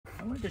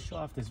I wanted to show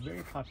off this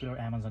very popular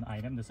Amazon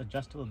item, this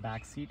adjustable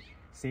back seat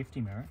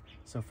safety mirror.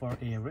 So for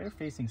a rear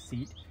facing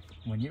seat,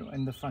 when you're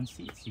in the front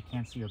seats, you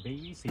can't see your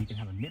baby, so you can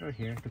have a mirror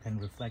here to kind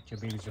of reflect your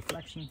baby's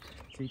reflection,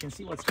 so you can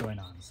see what's going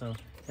on. So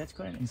let's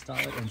go ahead and install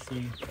it and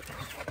see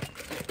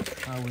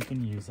how we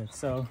can use it.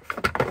 So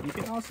you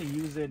can also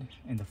use it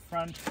in the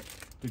front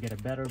to get a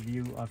better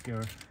view of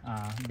your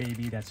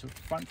baby that's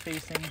front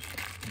facing,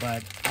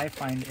 but I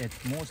find it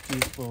most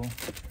useful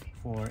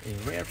for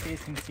a rear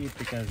facing seat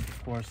because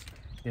of course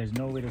there's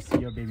no way to see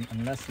your baby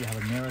unless you have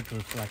a mirror to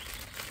reflect.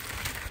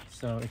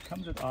 So it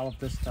comes with all of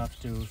this stuff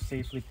to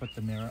safely put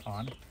the mirror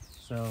on.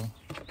 So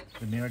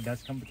the mirror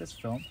does come with this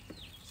film,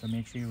 so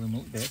make sure you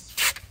remove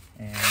this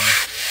and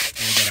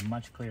you'll get a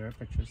much clearer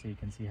picture so you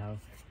can see how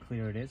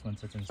clear it is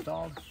once it's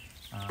installed.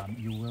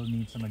 You will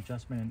need some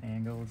adjustment in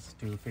angles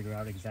to figure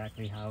out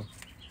exactly how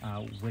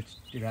which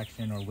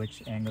direction or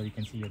which angle you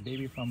can see your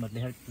baby from, but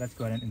let's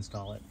go ahead and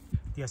install it.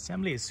 The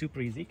assembly is super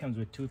easy. It comes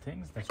with two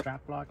things, the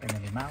strap lock and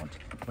then the mount.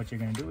 What you're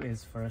going to do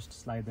is first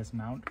slide this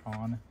mount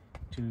on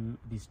to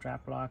the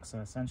strap lock, so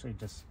essentially it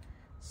just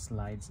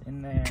slides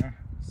in there.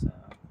 So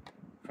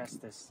press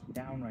this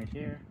down right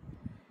here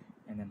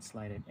and then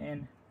slide it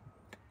in.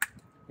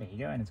 There you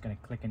go, and it's going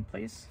to click in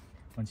place.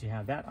 Once you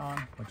have that on,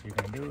 what you're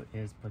going to do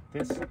is put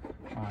this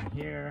on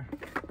here,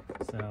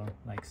 so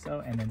like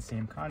so, and then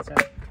same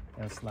concept,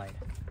 it'll slide.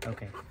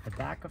 Okay, the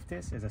back of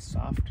this is a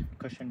soft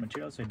cushion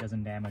material so it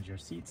doesn't damage your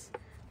seats.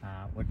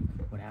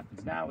 What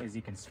happens now is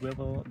you can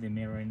swivel the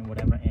mirror in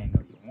whatever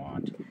angle you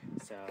want.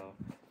 So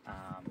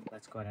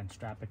let's go ahead and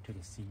strap it to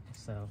the seat.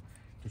 So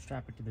to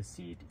strap it to the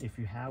seat, if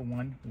you have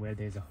one where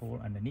there's a hole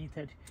underneath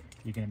it,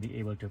 you're going to be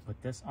able to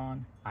put this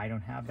on. I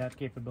don't have that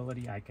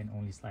capability. I can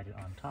only slide it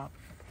on top.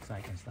 So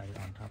I can slide it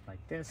on top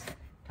like this,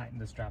 tighten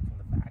the strap from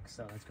the back.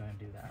 So let's go ahead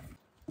and do that.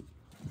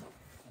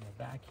 On the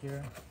back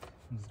here,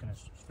 I'm just going to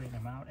straighten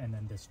them out, and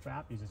then the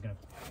strap, you're just going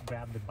to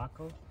grab the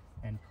buckle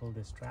and pull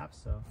this strap.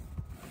 So,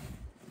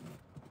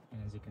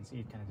 and as you can see,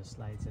 it kind of just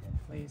slides it in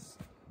place.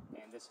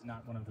 And this is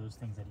not one of those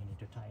things that you need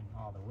to tighten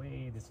all the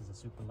way. This is a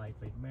super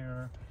lightweight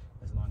mirror.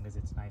 As long as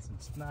it's nice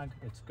and snug,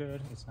 it's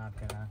good. It's not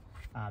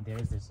gonna, there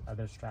is this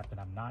other strap that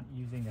I'm not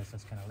using that's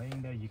just kind of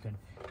laying there. You can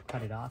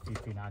cut it off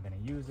if you're not gonna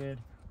use it,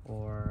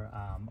 or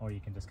you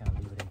can just kind of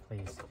leave it in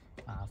place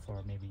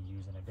for maybe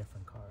use in a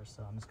different car.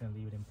 So I'm just gonna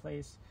leave it in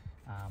place.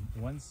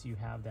 Once you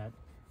have that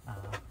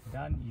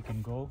done, you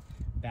can go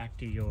back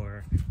to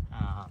your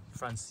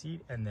front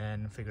seat and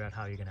then figure out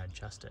how you're gonna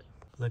adjust it.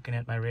 Looking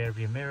at my rear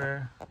view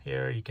mirror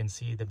here, you can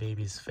see the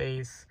baby's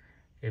face.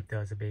 If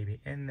there's a baby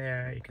in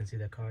there, you can see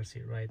the car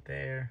seat right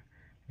there.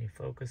 Let me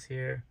focus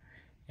here.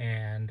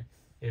 And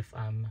if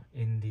I'm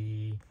in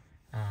the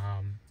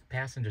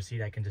passenger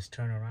seat, I can just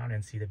turn around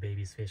and see the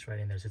baby's face right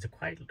in there. So it's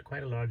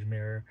quite a large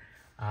mirror.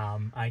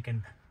 I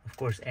can, of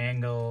course,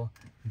 angle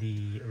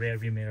the rear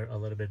view mirror a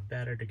little bit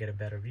better to get a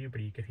better view,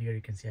 but you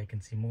can see I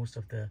can see most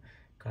of the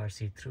car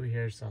seat through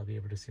here, so I'll be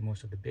able to see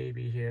most of the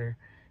baby here.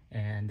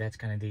 And that's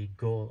kind of the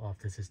goal of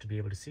this, is to be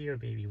able to see your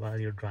baby while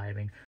you're driving